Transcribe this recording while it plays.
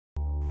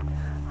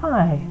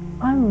Hi,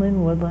 I'm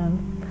Lynn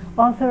Woodland,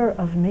 author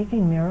of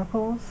Making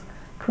Miracles,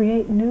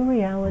 Create New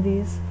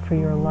Realities for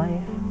Your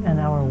Life and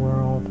Our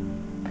World.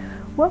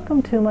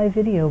 Welcome to my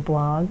video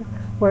blog,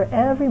 where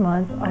every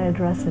month I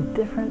address a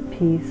different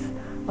piece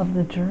of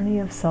the journey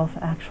of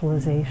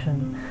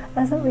self-actualization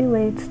as it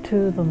relates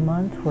to the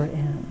month we're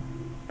in.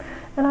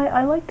 And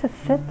I like to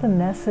fit the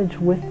message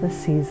with the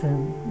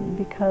season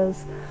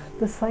because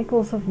the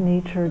cycles of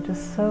nature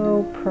just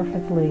so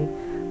perfectly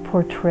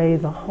portray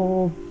the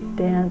whole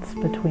dance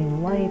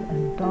between light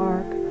and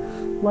dark,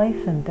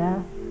 life and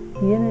death,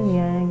 yin and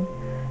yang,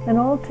 and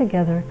all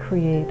together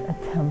create a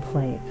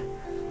template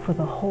for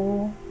the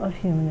whole of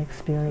human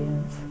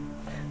experience,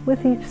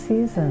 with each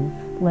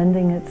season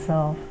lending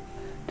itself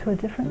to a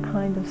different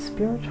kind of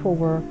spiritual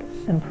work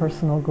and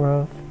personal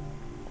growth.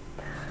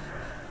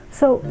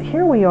 So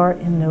here we are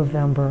in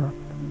November,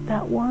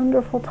 that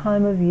wonderful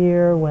time of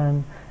year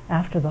when,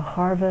 after the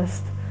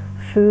harvest,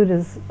 food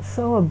is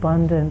so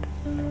abundant,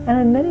 and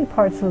in many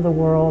parts of the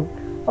world,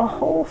 a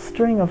whole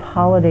string of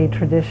holiday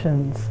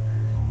traditions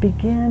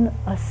begin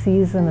a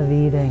season of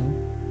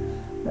eating.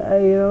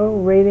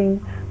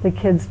 Raiding the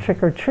kids'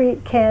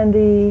 trick-or-treat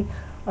candy,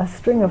 a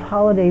string of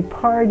holiday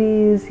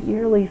parties,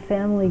 yearly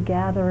family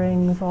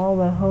gatherings, all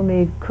the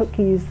homemade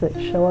cookies that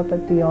show up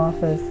at the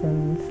office,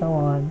 and so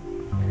on.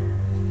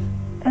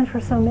 And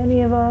for so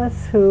many of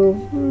us who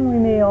we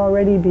may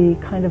already be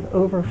kind of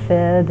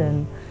overfed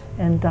and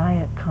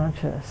diet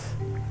conscious,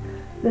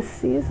 this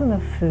season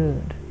of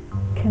food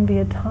can be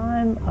a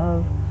time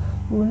of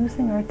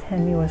losing our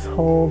tenuous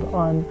hold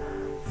on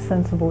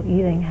sensible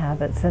eating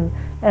habits, and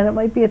it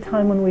might be a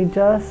time when we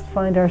just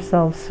find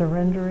ourselves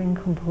surrendering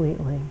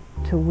completely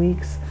to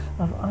weeks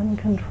of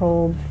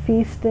uncontrolled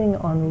feasting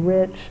on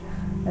rich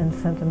and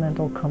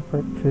sentimental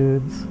comfort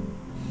foods.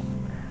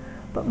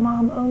 But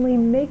Mom only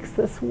makes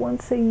this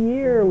once a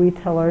year, we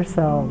tell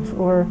ourselves,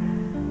 or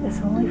it's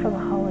only for the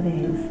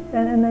holidays.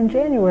 And then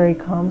January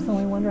comes and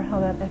we wonder how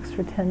that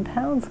extra 10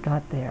 pounds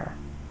got there.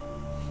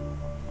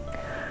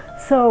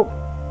 So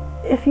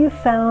if you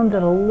found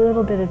that a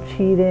little bit of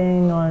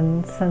cheating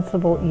on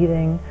sensible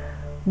eating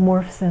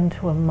morphs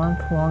into a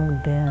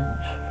month-long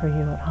binge for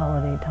you at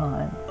holiday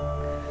time,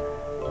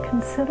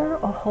 consider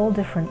a whole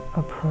different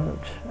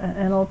approach,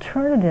 an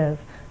alternative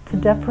to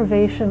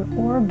deprivation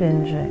or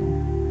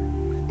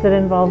binging that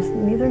involves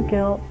neither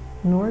guilt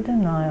nor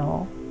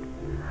denial,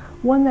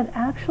 one that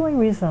actually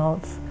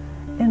results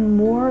in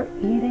more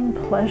eating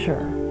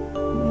pleasure,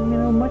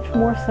 much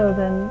more so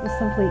than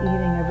simply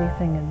eating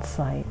everything in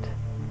sight.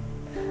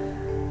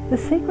 The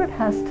secret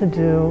has to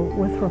do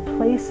with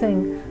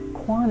replacing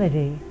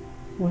quantity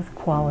with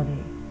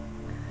quality,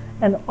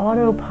 and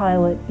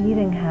autopilot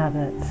eating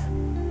habits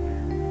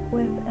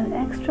with an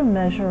extra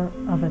measure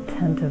of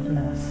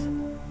attentiveness.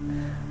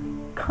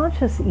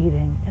 Conscious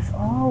eating is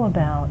all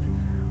about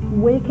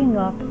waking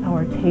up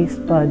our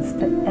taste buds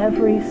to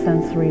every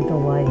sensory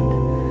delight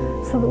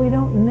so that we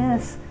don't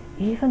miss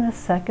even a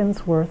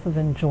second's worth of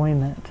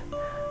enjoyment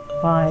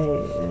by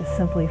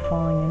simply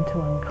falling into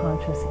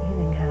unconscious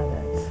eating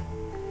habits.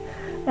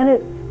 And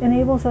it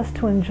enables us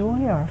to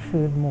enjoy our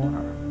food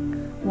more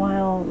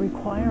while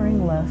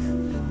requiring less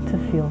to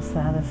feel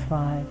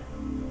satisfied.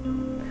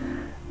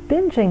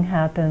 Binging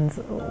happens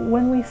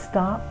when we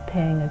stop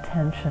paying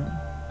attention.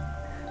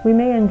 We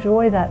may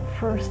enjoy that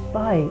first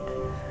bite,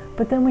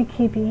 but then we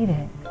keep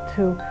eating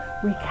to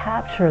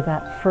recapture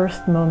that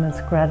first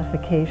moment's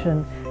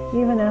gratification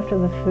even after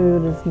the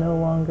food is no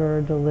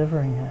longer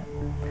delivering it.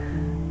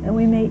 And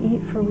we may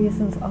eat for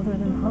reasons other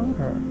than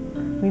hunger.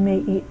 We may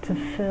eat to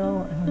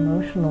fill an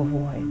emotional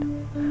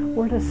void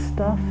or to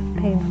stuff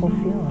painful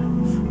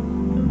feelings.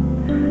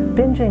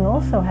 Binging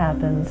also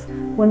happens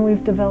when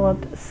we've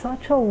developed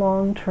such a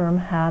long-term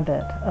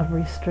habit of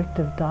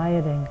restrictive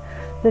dieting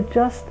that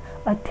just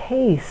a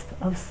taste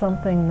of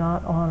something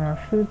not on our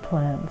food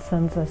plan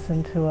sends us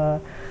into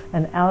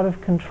an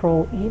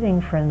out-of-control eating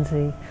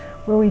frenzy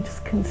where we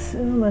just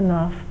consume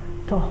enough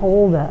to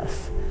hold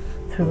us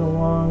through the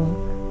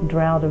long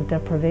drought of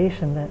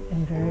deprivation that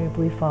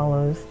invariably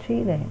follows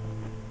cheating.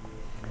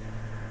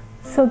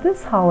 So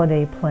this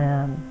holiday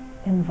plan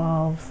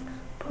involves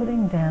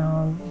putting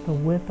down the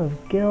whip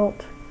of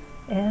guilt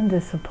and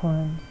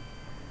discipline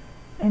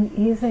and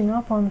easing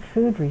up on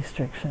food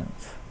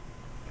restrictions,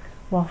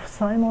 while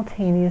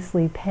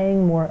simultaneously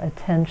paying more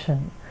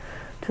attention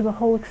to the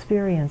whole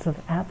experience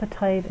of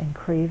appetite and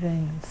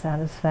craving and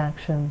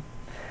satisfaction.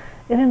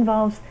 It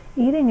involves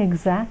eating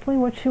exactly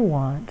what you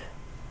want,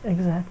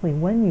 exactly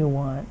when you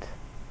want,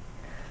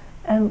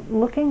 and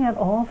looking at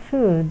all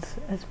foods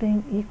as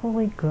being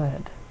equally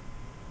good.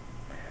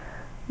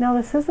 Now,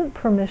 this isn't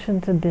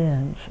permission to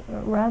binge.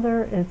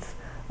 Rather, it's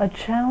a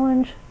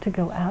challenge to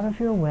go out of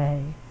your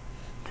way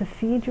to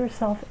feed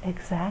yourself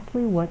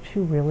exactly what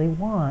you really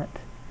want,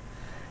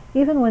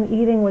 even when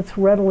eating what's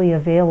readily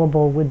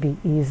available would be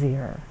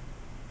easier.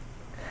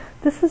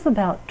 This is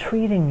about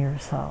treating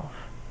yourself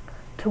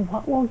to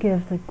what will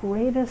give the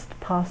greatest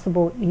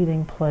possible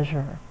eating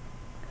pleasure,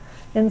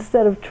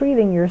 instead of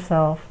treating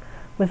yourself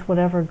with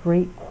whatever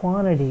great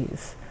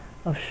quantities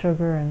of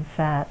sugar and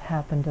fat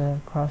happen to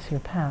cross your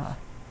path.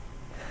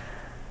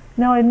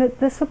 Now, I admit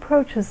this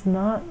approach is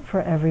not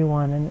for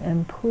everyone,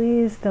 and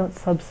please don't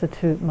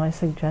substitute my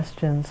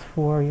suggestions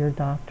for your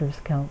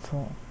doctor's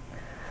counsel.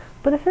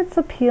 But if it's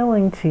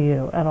appealing to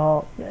you at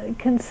all,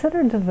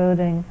 consider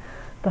devoting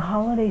the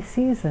holiday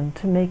season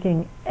to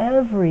making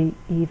every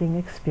eating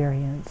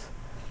experience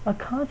a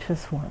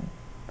conscious one.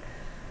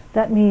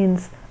 That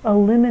means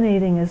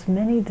eliminating as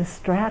many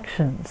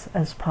distractions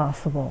as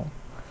possible,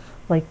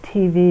 like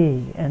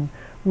TV and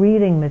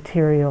reading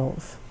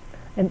materials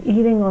and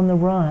eating on the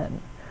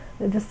run.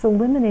 Just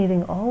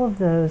eliminating all of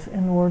those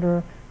in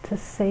order to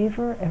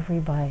savor every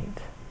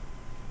bite.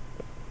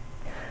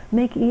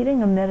 Make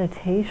eating a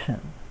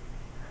meditation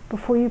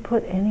before you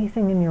put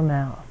anything in your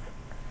mouth.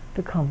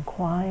 Become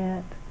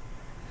quiet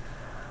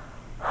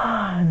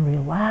and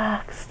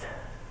relaxed.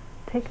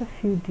 Take a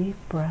few deep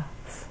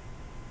breaths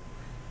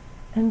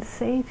and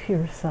say to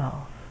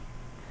yourself,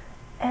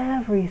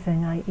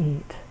 everything I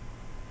eat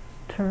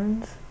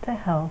turns to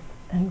health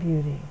and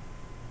beauty.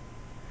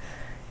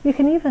 You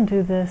can even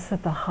do this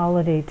at the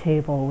holiday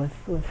table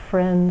with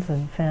friends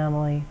and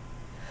family,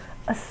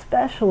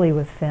 especially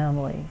with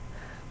family,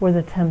 where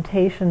the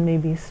temptation may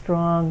be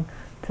strong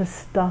to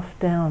stuff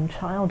down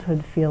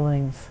childhood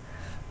feelings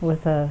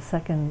with a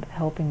second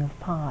helping of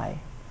pie.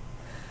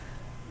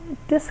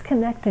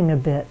 Disconnecting a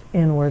bit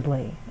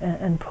inwardly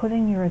and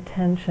putting your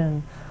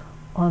attention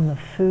on the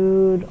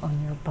food,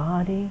 on your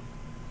body,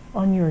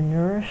 on your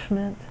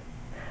nourishment,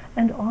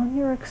 and on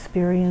your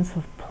experience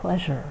of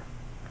pleasure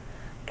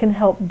can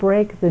help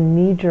break the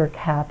knee-jerk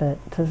habit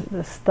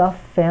to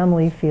stuff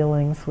family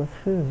feelings with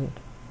food.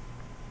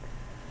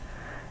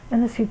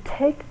 And as you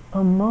take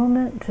a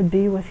moment to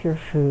be with your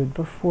food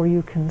before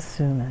you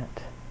consume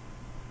it,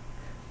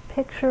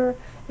 picture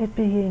it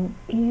being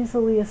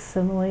easily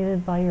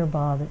assimilated by your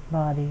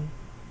body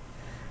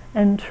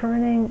and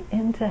turning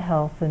into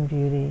health and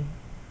beauty.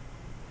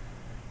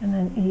 And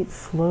then eat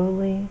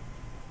slowly,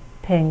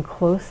 paying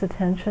close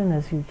attention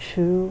as you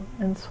chew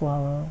and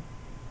swallow.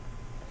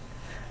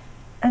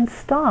 And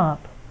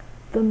stop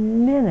the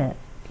minute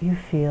you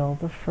feel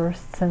the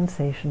first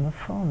sensation of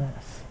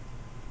fullness.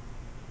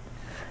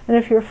 And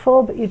if you're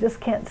full but you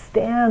just can't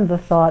stand the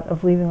thought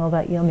of leaving all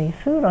that yummy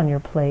food on your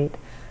plate,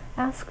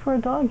 ask for a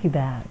doggy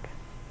bag.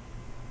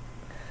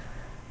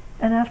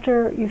 And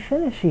after you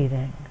finish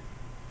eating,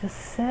 just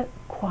sit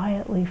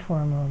quietly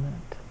for a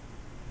moment.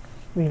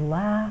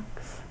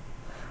 Relax.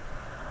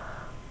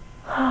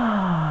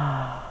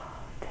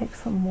 Take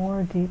some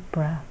more deep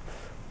breaths.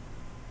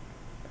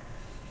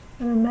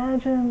 And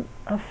imagine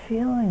a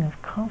feeling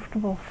of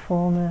comfortable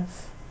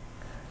fullness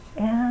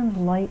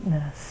and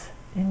lightness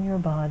in your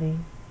body.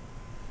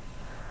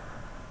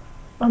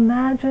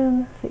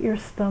 Imagine that your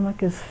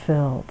stomach is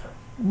filled,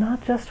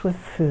 not just with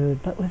food,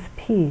 but with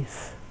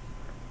peace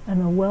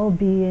and a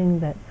well-being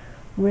that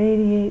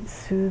radiates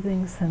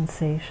soothing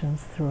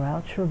sensations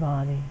throughout your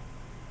body.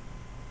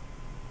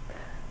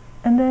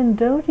 And then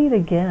don't eat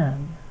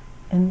again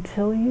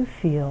until you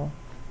feel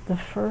the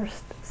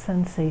first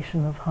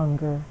sensation of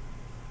hunger.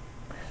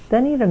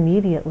 Then eat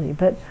immediately,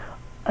 but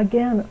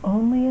again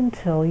only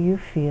until you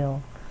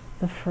feel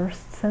the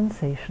first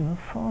sensation of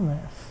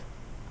fullness.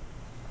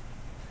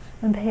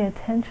 And pay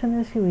attention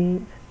as you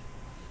eat,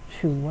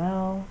 chew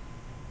well,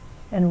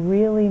 and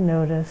really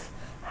notice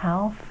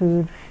how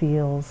food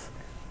feels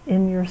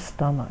in your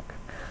stomach.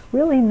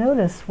 Really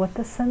notice what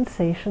the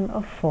sensation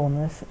of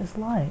fullness is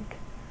like,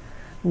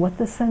 what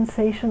the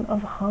sensation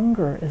of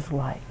hunger is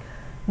like.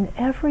 And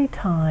every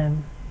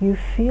time you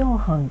feel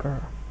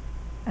hunger,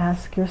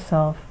 ask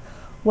yourself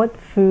what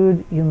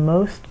food you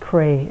most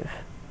crave.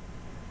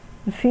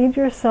 And feed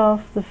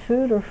yourself the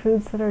food or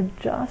foods that are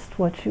just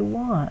what you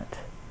want.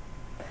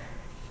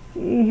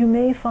 You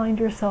may find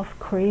yourself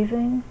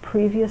craving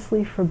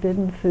previously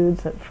forbidden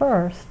foods at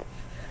first,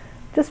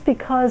 just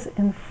because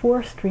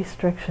enforced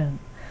restriction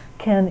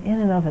can in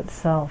and of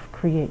itself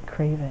create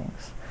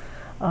cravings.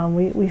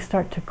 We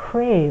start to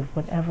crave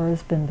whatever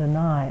has been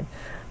denied.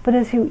 But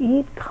as you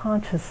eat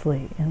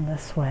consciously in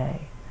this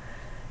way,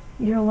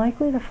 you're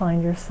likely to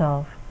find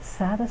yourself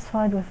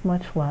satisfied with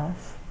much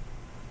less.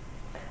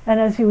 And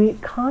as you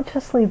eat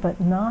consciously but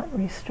not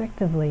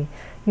restrictively,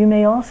 you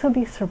may also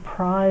be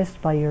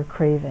surprised by your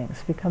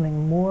cravings,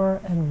 becoming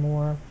more and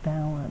more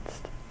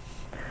balanced.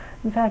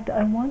 In fact,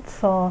 I once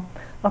saw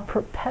a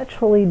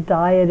perpetually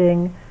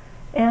dieting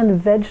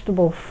and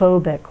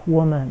vegetable-phobic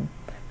woman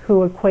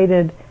who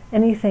equated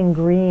anything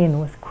green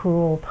with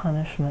cruel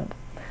punishment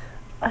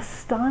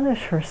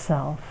astonish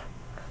herself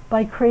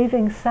by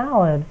craving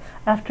salad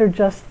after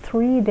just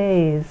 3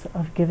 days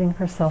of giving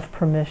herself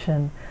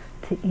permission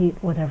to eat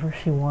whatever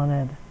she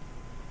wanted.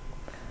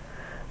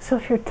 So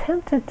if you're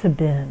tempted to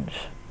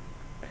binge,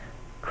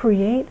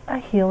 create a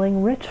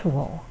healing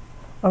ritual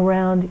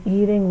around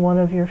eating one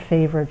of your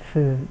favorite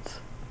foods.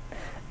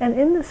 And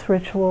in this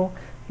ritual,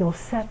 you'll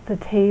set the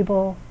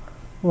table,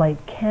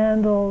 light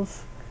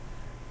candles,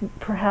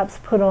 perhaps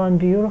put on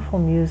beautiful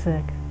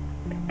music,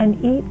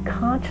 and eat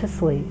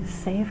consciously,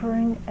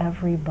 savoring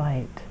every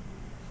bite.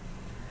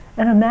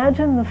 And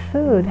imagine the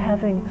food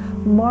having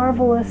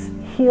marvelous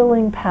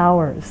healing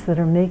powers that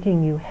are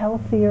making you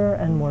healthier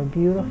and more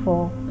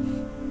beautiful.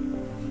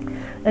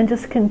 And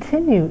just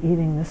continue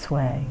eating this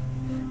way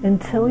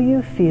until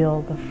you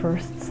feel the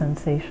first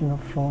sensation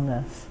of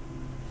fullness.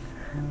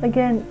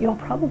 Again, you'll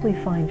probably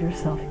find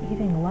yourself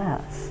eating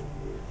less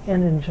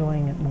and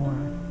enjoying it more.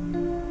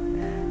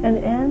 And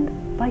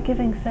end by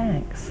giving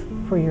thanks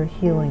for your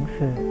healing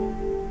food.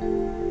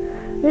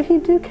 And if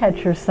you do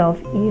catch yourself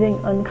eating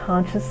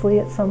unconsciously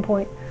at some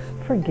point,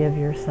 forgive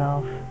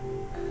yourself.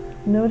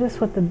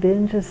 Notice what the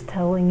binge is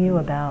telling you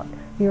about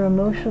your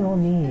emotional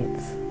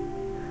needs.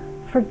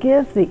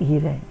 Forgive the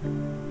eating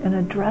and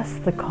address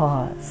the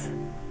cause.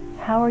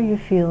 How are you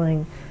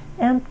feeling?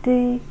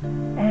 Empty,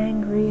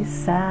 angry,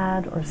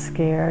 sad, or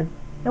scared?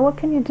 And what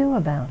can you do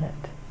about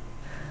it?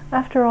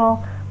 After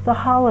all, the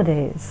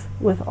holidays,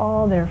 with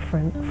all their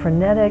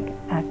frenetic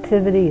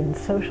activity and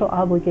social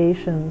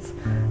obligations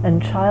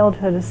and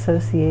childhood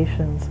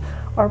associations,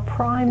 are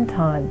prime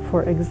time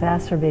for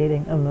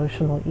exacerbating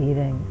emotional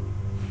eating.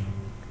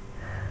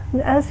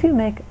 And as you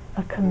make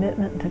a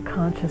commitment to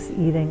conscious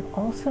eating,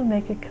 also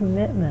make a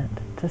commitment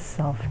to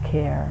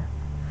self-care.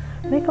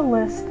 Make a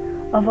list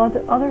of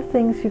other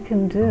things you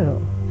can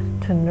do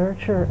to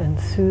nurture and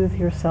soothe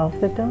yourself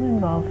that don't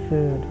involve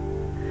food.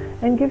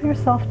 And give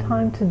yourself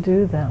time to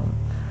do them,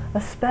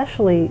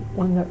 especially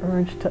when the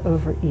urge to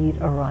overeat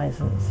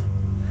arises.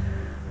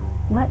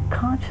 Let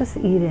conscious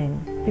eating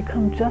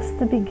become just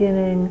the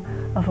beginning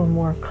of a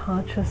more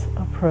conscious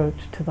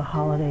approach to the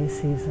holiday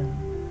season,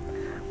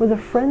 where the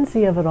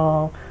frenzy of it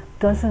all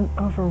doesn't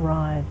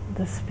override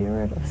the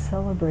spirit of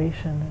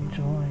celebration and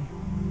joy.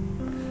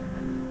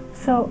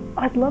 So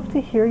I'd love to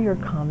hear your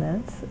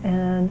comments,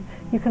 and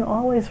you can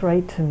always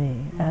write to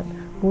me at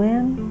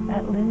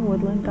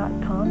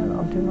lynn@lynnwoodland.com, and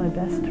I'll do my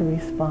best to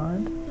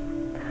respond.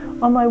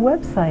 On my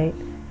website,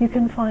 you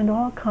can find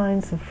all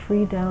kinds of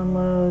free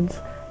downloads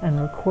and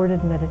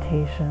recorded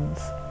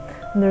meditations.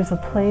 And there's a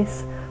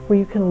place where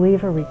you can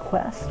leave a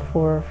request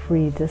for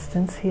free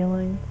distance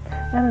healing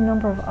and a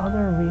number of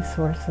other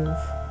resources.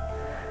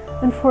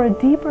 And for a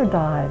deeper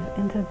dive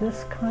into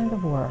this kind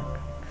of work,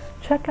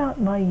 check out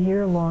my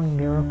year-long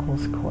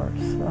Miracles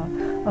course,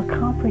 a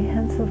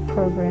comprehensive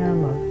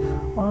program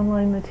of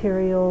online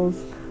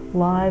materials,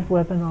 live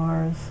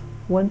webinars,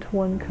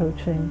 one-to-one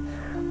coaching,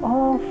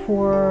 all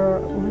for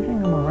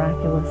living a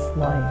miraculous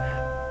life.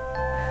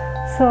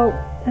 So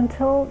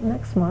until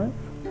next month,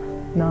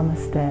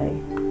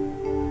 namaste.